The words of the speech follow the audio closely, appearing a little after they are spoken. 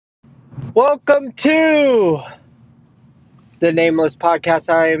Welcome to the Nameless Podcast.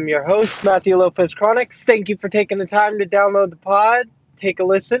 I am your host, Matthew Lopez Chronics. Thank you for taking the time to download the pod. Take a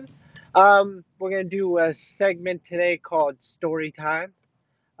listen. We're going to do a segment today called Story Time.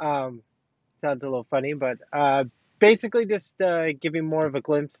 Sounds a little funny, but basically just giving more of a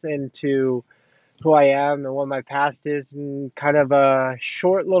glimpse into who I am and what my past is, and kind of a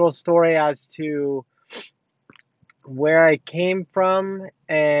short little story as to where I came from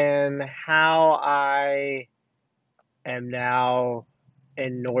and how I am now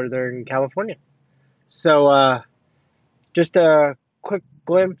in Northern California. So, just a quick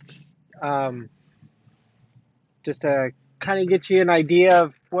glimpse, just to kind of get you an idea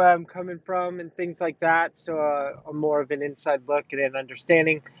of where I'm coming from and things like that. So, a more of an inside look and an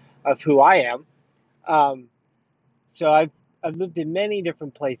understanding of who I am. Um, so I've lived in many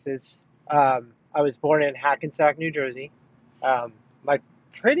different places. I was born in Hackensack, New Jersey. Um, my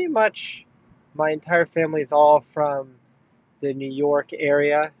pretty much my entire family is all from the New York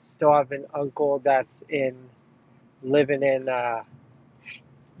area. Still have an uncle that's living in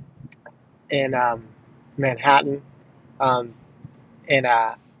Manhattan, um, in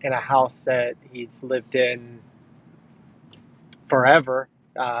a house that he's lived in forever.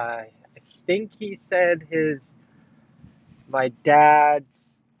 I think he said his my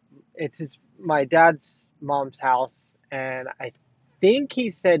dad's it's his my dad's mom's house, and I think he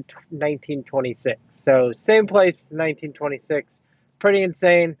said 1926. So same place, 1926. Pretty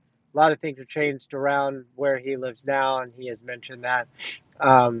insane. A lot of things have changed around where he lives now, and he has mentioned that.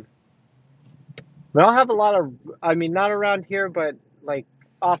 Um, we don't have a lot of, I mean, not around here, but like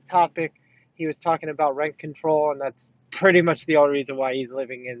off topic, he was talking about rent control, and that's pretty much the only reason why he's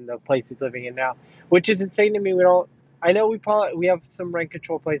living in the place he's living in now, which is insane to me. I know we have some rent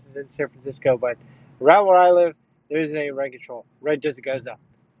control places in San Francisco, but around where I live, there isn't any rent control. Rent just goes up.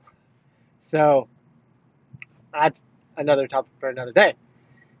 So that's another topic for another day.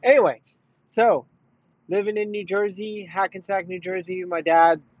 Anyways, so living in New Jersey, Hackensack, New Jersey, my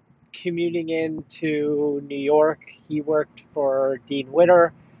dad commuting into New York. He worked for Dean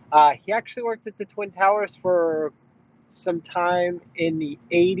Witter. He actually worked at the Twin Towers for some time in the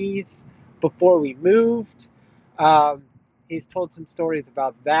 80s before we moved. Um, he's told some stories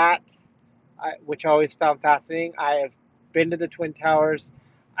about that, which I always found fascinating. I have been to the Twin Towers.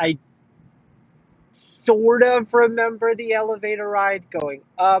 I sort of remember the elevator ride going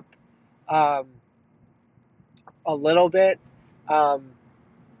up, um, a little bit. Um,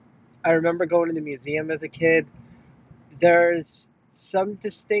 I remember going to the museum as a kid. There's some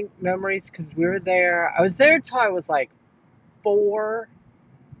distinct memories because we were there. I was there until I was like 4,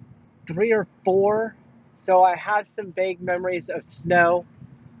 3 or 4. So I have some vague memories of snow,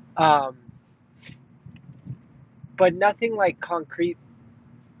 um, but nothing like concrete.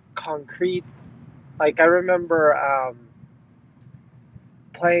 Concrete. Like I remember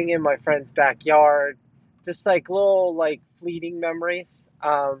playing in my friend's backyard, just like little like fleeting memories.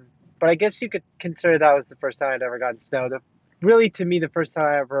 But I guess you could consider that was the first time I'd ever gotten snow. Really, to me, the first time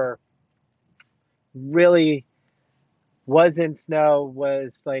I ever really was in snow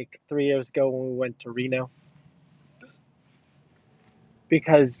was like 3 years ago when we went to Reno.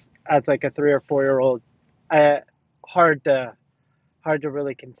 Because as like a 3 or 4 year old, I, hard to hard to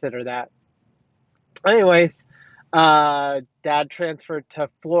really consider that. Anyways, dad transferred to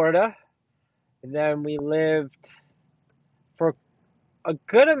Florida, and then we lived for a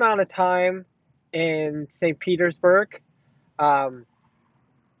good amount of time in St. Petersburg. Um,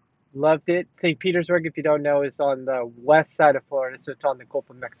 Loved it. St. Petersburg, if you don't know, is on the west side of Florida, so it's on the Gulf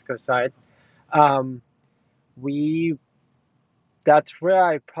of Mexico side. Um, we That's where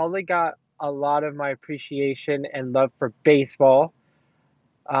I probably got a lot of my appreciation and love for baseball.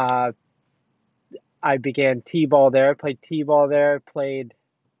 Uh, I began t-ball there, played t-ball there, played,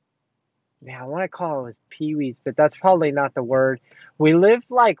 man, I want to call it was pee-wees, but that's probably not the word. We lived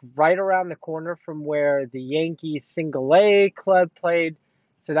like right around the corner from where the Yankees single A club played.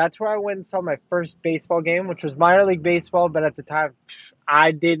 So that's where I went and saw my first baseball game, which was minor league baseball, but at the time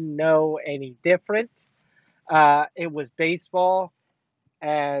I didn't know any different. It was baseball,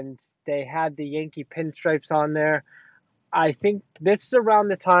 and they had the Yankee pinstripes on there. I think this is around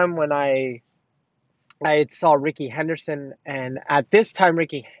the time when I had saw Ricky Henderson, and at this time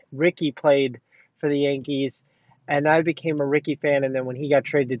Ricky played for the Yankees, and I became a Ricky fan. And then when he got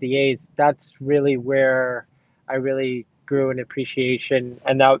traded to the A's, that's really where I really grew an appreciation,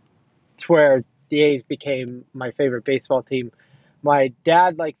 and that's where the A's became my favorite baseball team. My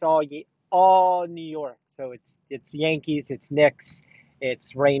dad likes all New York, so it's Yankees, it's Knicks,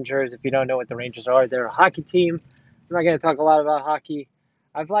 it's Rangers. If you don't know what the Rangers are, they're a hockey team. I'm not going to talk a lot about hockey.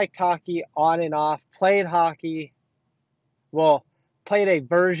 I've liked hockey on and off, played hockey, well, played a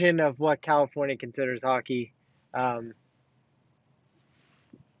version of what California considers hockey. Um,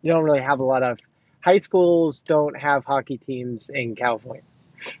 you don't really have a lot of high schools don't have hockey teams in California.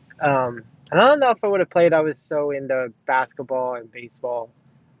 And I don't know if I would have played. I was so into basketball and baseball,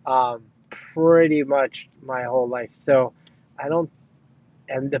 um, pretty much my whole life. So I don't.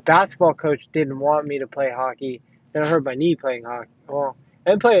 And the basketball coach didn't want me to play hockey. Then I hurt my knee playing hockey. Well,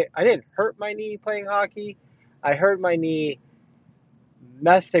 I didn't play. I didn't hurt my knee playing hockey. I hurt my knee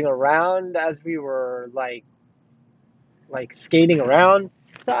messing around as we were like skating around.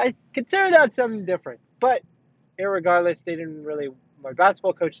 So I consider that something different. But irregardless, they didn't really. My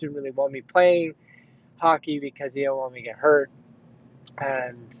basketball coach didn't really want me playing hockey because he didn't want me to get hurt.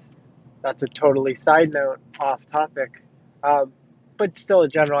 And that's a totally side note, off topic, um, but still a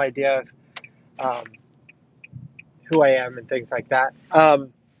general idea of um, who I am and things like that.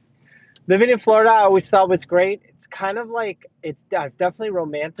 Living in Florida, I always thought was great. It's kind of like it's. I've definitely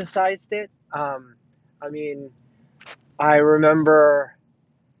romanticized it. I mean, I remember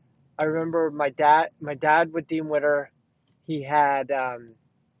I remember my dad with Dean Witter, he had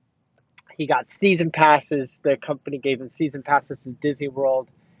he got season passes. The company gave him season passes to Disney World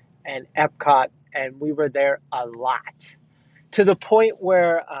and Epcot, and we were there a lot. To the point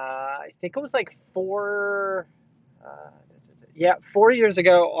where I think it was like uh, yeah, 4 years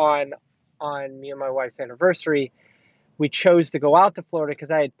ago on me and my wife's anniversary, we chose to go out to Florida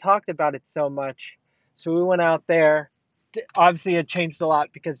because I had talked about it so much. So we went out there. Obviously, it changed a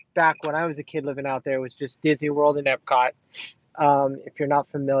lot because back when I was a kid living out there, it was just Disney World and Epcot. If you're not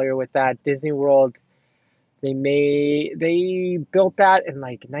familiar with that, Disney World, they built that in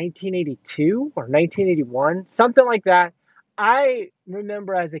like 1982 or 1981, something like that. I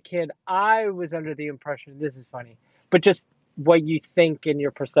remember as a kid, I was under the impression, this is funny, but just what you think in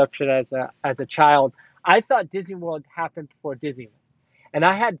your perception as a child, I thought Disney World happened before Disneyland. And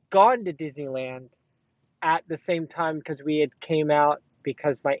I had gone to Disneyland at the same time because we had came out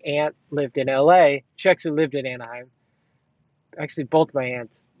because my aunt lived in LA. She actually lived in Anaheim. Actually, both my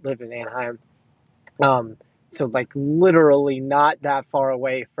aunts lived in Anaheim. Um, so like literally not that far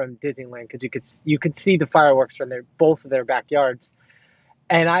away from Disneyland because you could see the fireworks from their both of their backyards.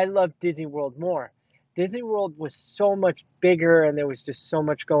 And I loved Disney World more. Disney World was so much bigger and there was just so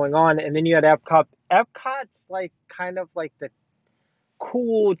much going on. And then you had Epcot. Epcot's like kind of like the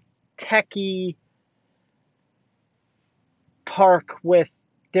cool techie park with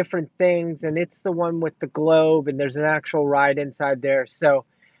different things, and it's the one with the globe, and there's an actual ride inside there. So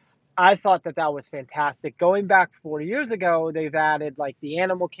I thought that that was fantastic. Going back 4 years ago, they've added like the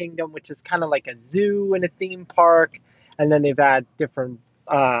Animal Kingdom, which is kind of like a zoo and a theme park, and then they've added different.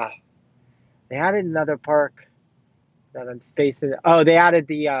 They added another park that I'm spacing. Oh, they added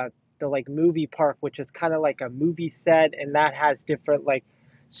the like movie park, which is kind of like a movie set, and that has different like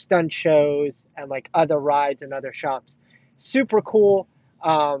stunt shows and like other rides and other shops. Super cool.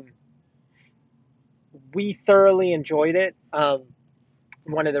 Um, we thoroughly enjoyed it.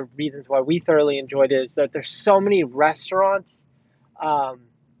 One of the reasons why we thoroughly enjoyed it is that there's so many restaurants, um,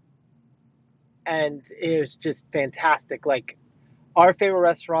 and it was just fantastic. Like our favorite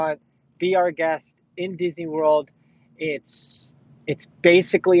restaurant, Be Our Guest in Disney World. It's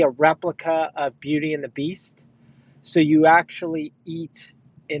basically a replica of Beauty and the Beast. So you actually eat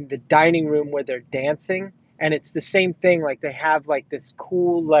in the dining room where they're dancing, and it's the same thing. Like they have like this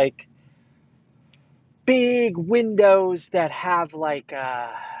cool like big windows that have like man,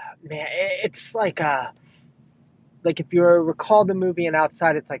 it's like if you recall the movie and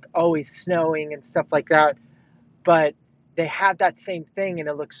outside it's like always snowing and stuff like that, but they have that same thing and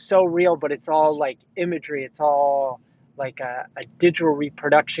it looks so real, but it's all like imagery, it's all like a digital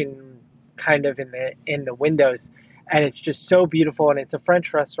reproduction kind of in the windows, and it's just so beautiful, and it's a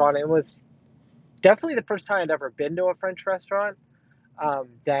French restaurant. It was definitely the first time I'd ever been to a French restaurant,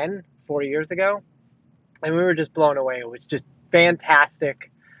 then 4 years ago, and we were just blown away. It was just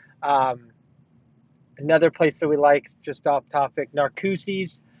fantastic. Um, Another place that we like, just off topic,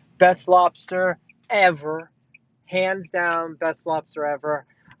 Narcoossee's, best lobster ever, hands down, best lobster ever.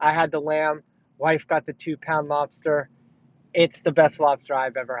 I had the lamb, wife got the 2 pound lobster. It's the best lobster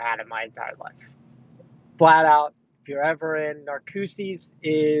I've ever had in my entire life. Flat out, if you're ever in Narcoossee's,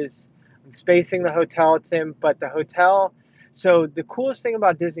 is I'm spacing the hotel it's in, but the hotel. So the coolest thing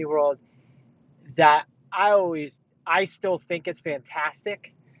about Disney World that I still think is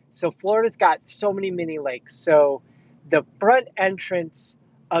fantastic. So Florida's got so many mini lakes. So the front entrance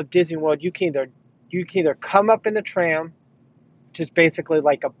of Disney World, you can either come up in the tram, which is basically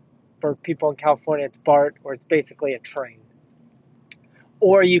like a for people in California it's BART, or it's basically a train.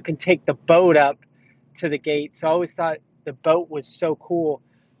 or you can take the boat up to the gate. So I always thought the boat was so cool.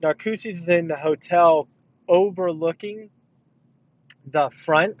 Narcoossee's is in the hotel overlooking the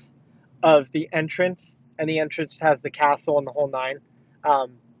front of the entrance, and the entrance has the castle and the whole nine.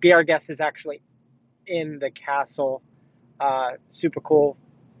 Be Our Guest is actually in the castle. Super cool.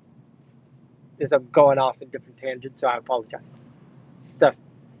 As I'm going off in different tangents, so I apologize. Stuff.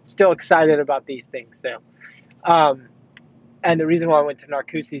 Still excited about these things. So, um, and the reason why I went to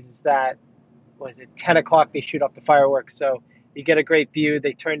Narcoossee's is that was it 10 o'clock they shoot off the fireworks, so you get a great view.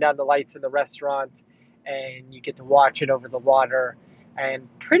 They turn down the lights in the restaurant, and you get to watch it over the water. And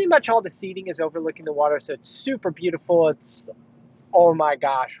pretty much all the seating is overlooking the water, so it's super beautiful. It's oh my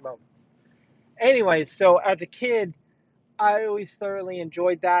gosh moments. Anyways, so as a kid, I always thoroughly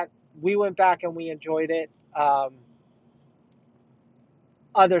enjoyed that. We went back and we enjoyed it.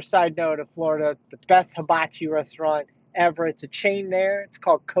 Other side note of Florida, the best hibachi restaurant ever. It's a chain there. It's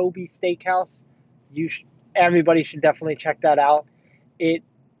called Kobe Steakhouse. You sh- Everybody should definitely check that out. It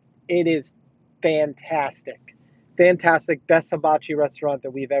it is fantastic, fantastic. Best hibachi restaurant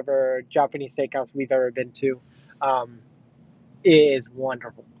that Japanese steakhouse we've ever been to. Um, it is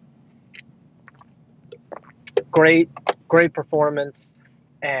wonderful. Great, great performance,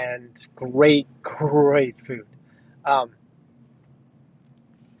 and great food. Um,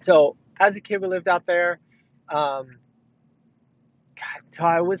 so as a kid, we lived out there. Um, God, so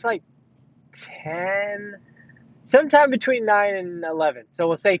I was like 10, sometime between 9 and 11. So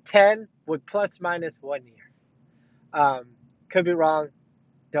we'll say 10 with plus minus 1 year. Um, could be wrong.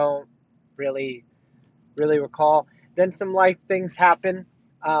 Don't really, really recall. Then some life things happen.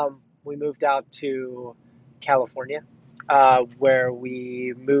 We moved out to California, where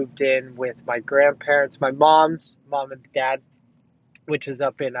we moved in with my grandparents, my mom's mom and dad, which is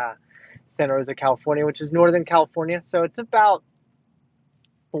up in Santa Rosa, California, which is Northern California. So it's about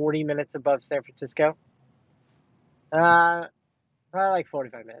 40 minutes above San Francisco. Uh, Probably like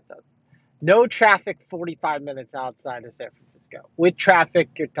 45 minutes out. No traffic, 45 minutes outside of San Francisco. With traffic,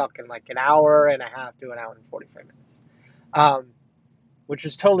 you're talking like an hour and a half to an hour and 45 minutes. Um, which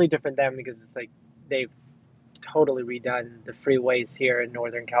is totally different then because it's like they've totally redone the freeways here in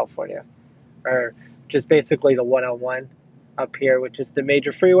Northern California, or just basically the 101 up here, which is the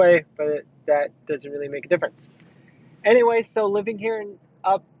major freeway, but that doesn't really make a difference. Anyway, so living here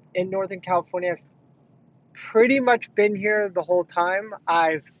up in Northern California, I've pretty much been here the whole time.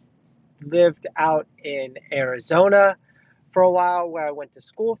 I've lived out in Arizona for a while, where I went to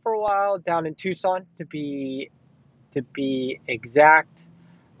school for a while, down in Tucson to be exact.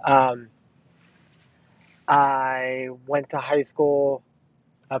 Um, I went to high school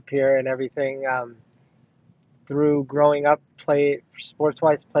up here and everything. Through growing up, played sports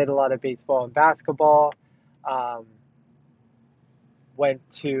wise, played a lot of baseball and basketball. Um, Went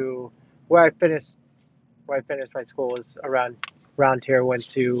to where I finished where I finished my school was around here. Went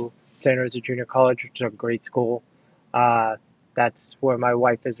to Santa Rosa Junior College, which is a great school. Uh, that's where my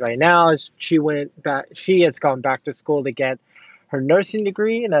wife is right now. She went back. She has gone back to school to get her nursing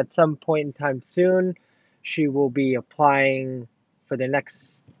degree, and at some point in time soon, she will be applying for the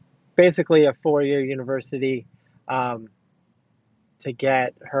next, basically a 4-year university, um, to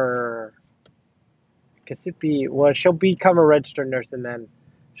get her. I guess it'd be well. She'll become a registered nurse, and then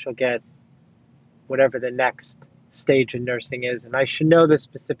she'll get whatever the next stage in nursing is. And I should know this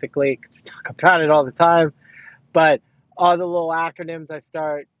specifically because we talk about it all the time. But all the little acronyms I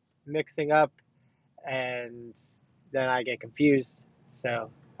start mixing up, and then I get confused. So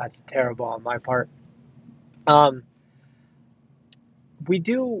that's terrible on my part. Um, we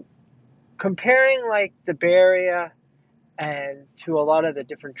do comparing like the Bay Area and to a lot of the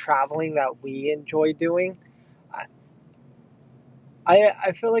different traveling that we enjoy doing.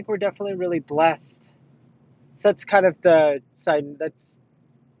 I feel like we're definitely really blessed. So that's kind of the side. That's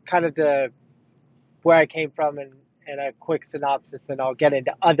kind of the where I came from, and a quick synopsis, and I'll get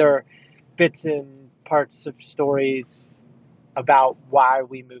into other bits and parts of stories about why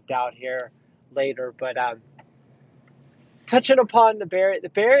we moved out here later. But touching upon the Bay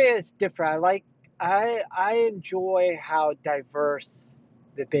Area is different. I enjoy how diverse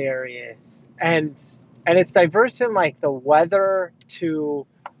the Bay Area is, and it's diverse in like the weather to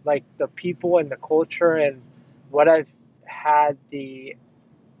like the people and the culture and what I've had the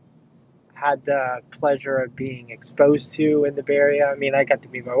pleasure of being exposed to in the Bay Area. I mean, I got to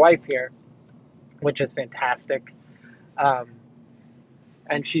meet my wife here, which is fantastic. Um,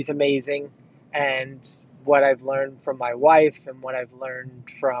 and she's amazing. And what I've learned from my wife and what I've learned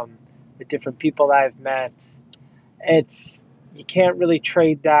from the different people that I've met, it's you can't really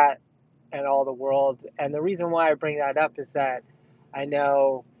trade that in all the world. And the reason why I bring that up is that I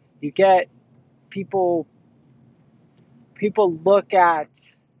know you get people people look at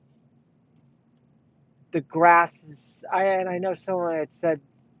the grass is, and I know someone had said,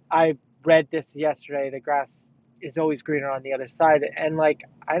 I read this yesterday, the grass is always greener on the other side. And like,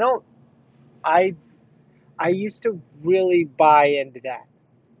 I don't, I, I used to really buy into that,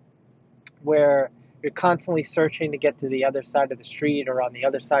 where you're constantly searching to get to the other side of the street or on the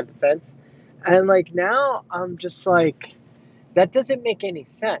other side of the fence. And like now I'm just like, that doesn't make any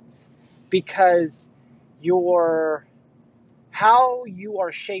sense because your how you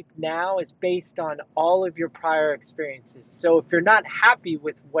are shaped now is based on all of your prior experiences. So if you're not happy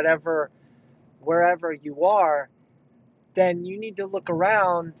with wherever you are, then you need to look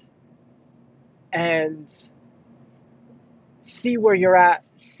around and see where you're at,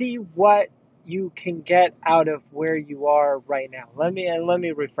 see what you can get out of where you are right now. Let me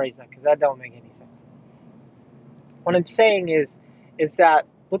rephrase that because that don't make any sense. What I'm saying is that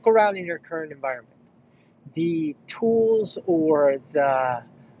look around in your current environment. The tools or the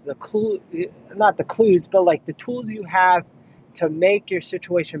clue, not the clues, but like the tools you have to make your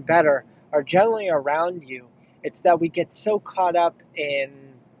situation better are generally around you. It's that we get so caught up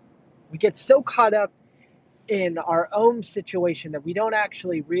in our own situation that we don't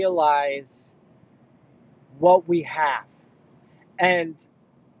actually realize what we have. And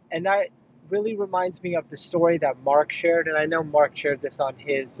and that really reminds me of the story that Mark shared, and I know Mark shared this on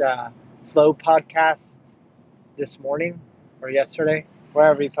his Flow podcast this morning or yesterday,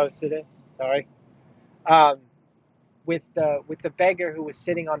 wherever he posted it. Sorry, um, with the beggar who was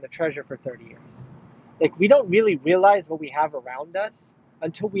sitting on the treasure for 30 years. Like we don't really realize what we have around us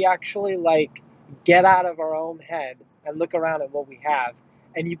until we actually like get out of our own head and look around at what we have,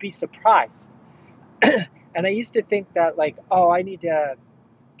 and you'd be surprised. And I used to think that like, oh, I need to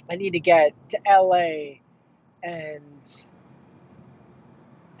get to LA and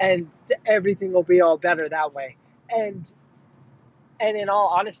and everything will be all better that way. And and in all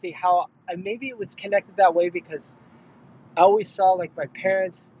honesty, how maybe it was connected that way because I always saw like my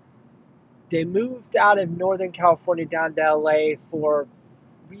parents, they moved out of Northern California down to LA for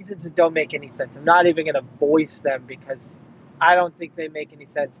reasons that don't make any sense. I'm not even going to voice them because I don't think they make any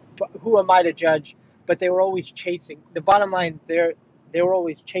sense. But who am I to judge? But they were always chasing. The bottom line, they were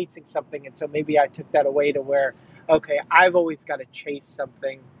always chasing something, and so maybe I took that away to where, okay, I've always got to chase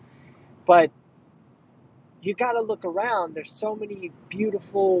something. But you got to look around. There's so many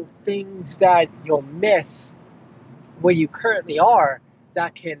beautiful things that you'll miss where you currently are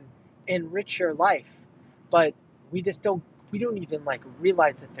that can enrich your life, but we don't even like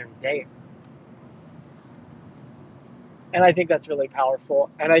realize that they're there. And I think that's really powerful.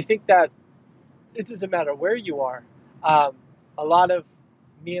 And I think that it doesn't matter where you are. Um, a lot of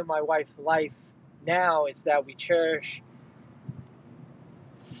me and my wife's life now is that we cherish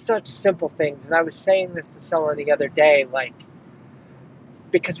such simple things. And I was saying this to someone the other day, like,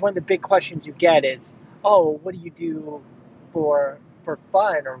 because one of the big questions you get is, oh, what do you do for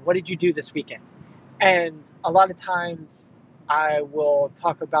fun, or what did you do this weekend? And a lot of times I will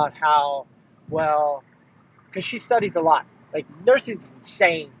talk about how, well, because she studies a lot. Like nursing's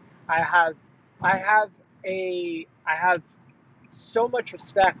insane. I have, I have I have so much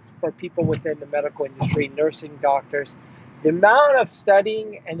respect for people within the medical industry, nursing doctors. The amount of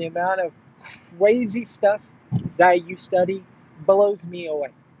studying and the amount of crazy stuff that you study blows me away.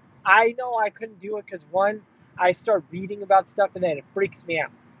 I know I couldn't do it because one, I start reading about stuff and then it freaks me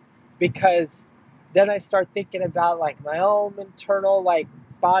out because then I start thinking about like my own internal like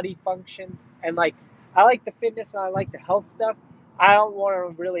body functions and like I like the fitness and I like the health stuff. I don't want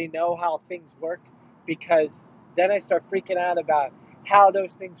to really know how things work because then I start freaking out about how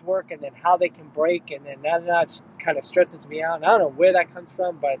those things work and then how they can break and then that kind of stresses me out. And I don't know where that comes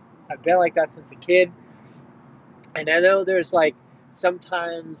from, but I've been like that since a kid. And I know there's like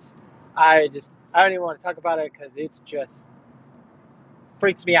sometimes I don't even want to talk about it because it's just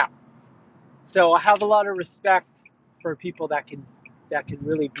freaks me out. So I have a lot of respect for people that can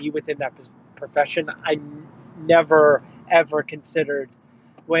really be within that profession. I never ever considered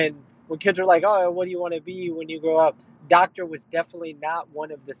when kids are like, "Oh, what do you want to be when you grow up?" Doctor was definitely not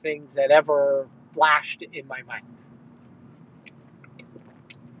one of the things that ever flashed in my mind.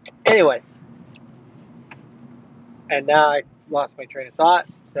 Anyways, and now I lost my train of thought.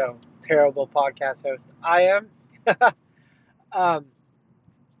 So terrible podcast host I am. um,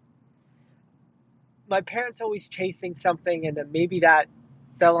 my parents always chasing something, and then maybe that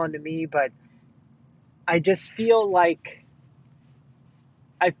fell onto me, but I just feel like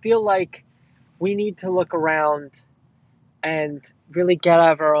we need to look around and really get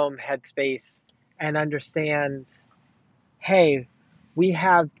out of our own headspace and understand, hey, we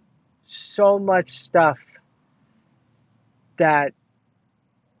have so much stuff that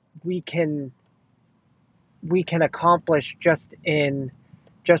we can accomplish just in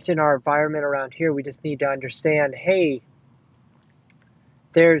our environment around here. We just need to understand, hey,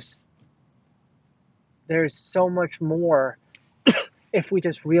 there's so much more if we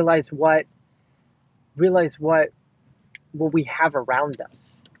just realize what we have around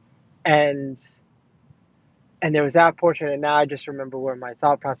us. And there was that portion, and now I just remember where my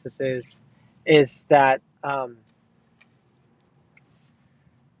thought process is that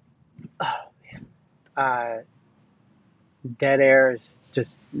uh, dead air is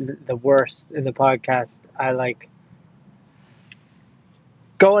just the worst in the podcast. I like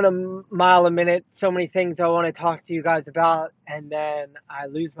going a mile a minute, so many things I want to talk to you guys about, and then I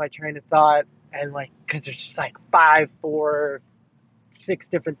lose my train of thought, and like, because there's just like 5, 4, 6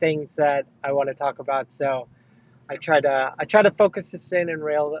 different things that I want to talk about. So I try to focus this in and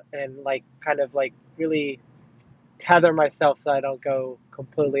rail and like kind of like really tether myself so I don't go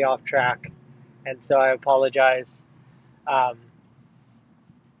completely off track. And so I apologize,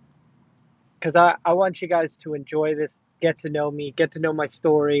 because I want you guys to enjoy this, get to know me, get to know my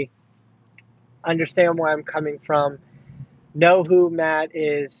story, understand where I'm coming from, know who Matt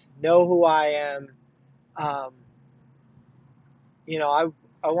is, know who I am. Um, you know,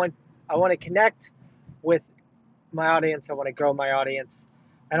 I want to connect with my audience. I want to grow my audience,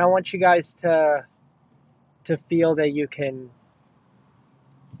 and I want you guys to feel that you can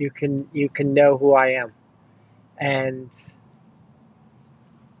know who I am, and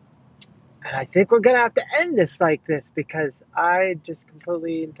I think we're gonna have to end this like this because I just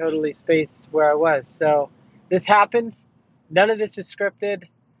completely and totally spaced where I was. So this happens. None of this is scripted.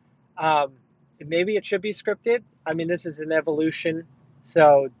 Um, Maybe it should be scripted. I mean, this is an evolution.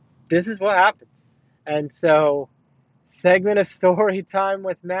 So this is what happens. And so, segment of story time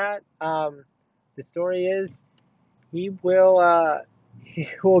with Matt. The story is he will he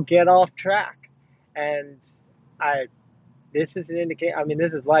will get off track, and I this is an indicator. I mean,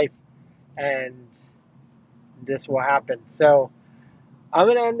 this is life, and this will happen. So I'm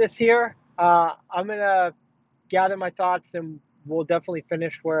gonna end this here. I'm gonna gather my thoughts, and we'll definitely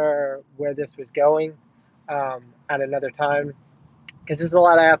finish where this was going at another time, because there's a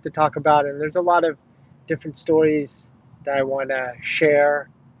lot I have to talk about, and there's a lot of different stories that I want to share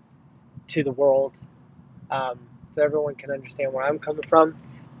to the world, um, so everyone can understand where I'm coming from.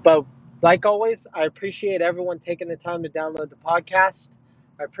 But like always, I appreciate everyone taking the time to download the podcast.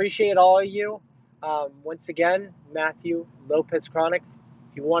 I appreciate all of you. Once again, Matthew Lopez Chronics.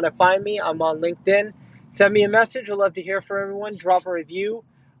 If you want to find me, I'm on LinkedIn. Send me a message. I'd love to hear from everyone. Drop a review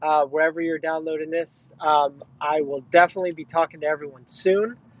wherever you're downloading this. I will definitely be talking to everyone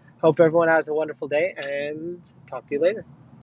soon. Hope everyone has a wonderful day, and talk to you later.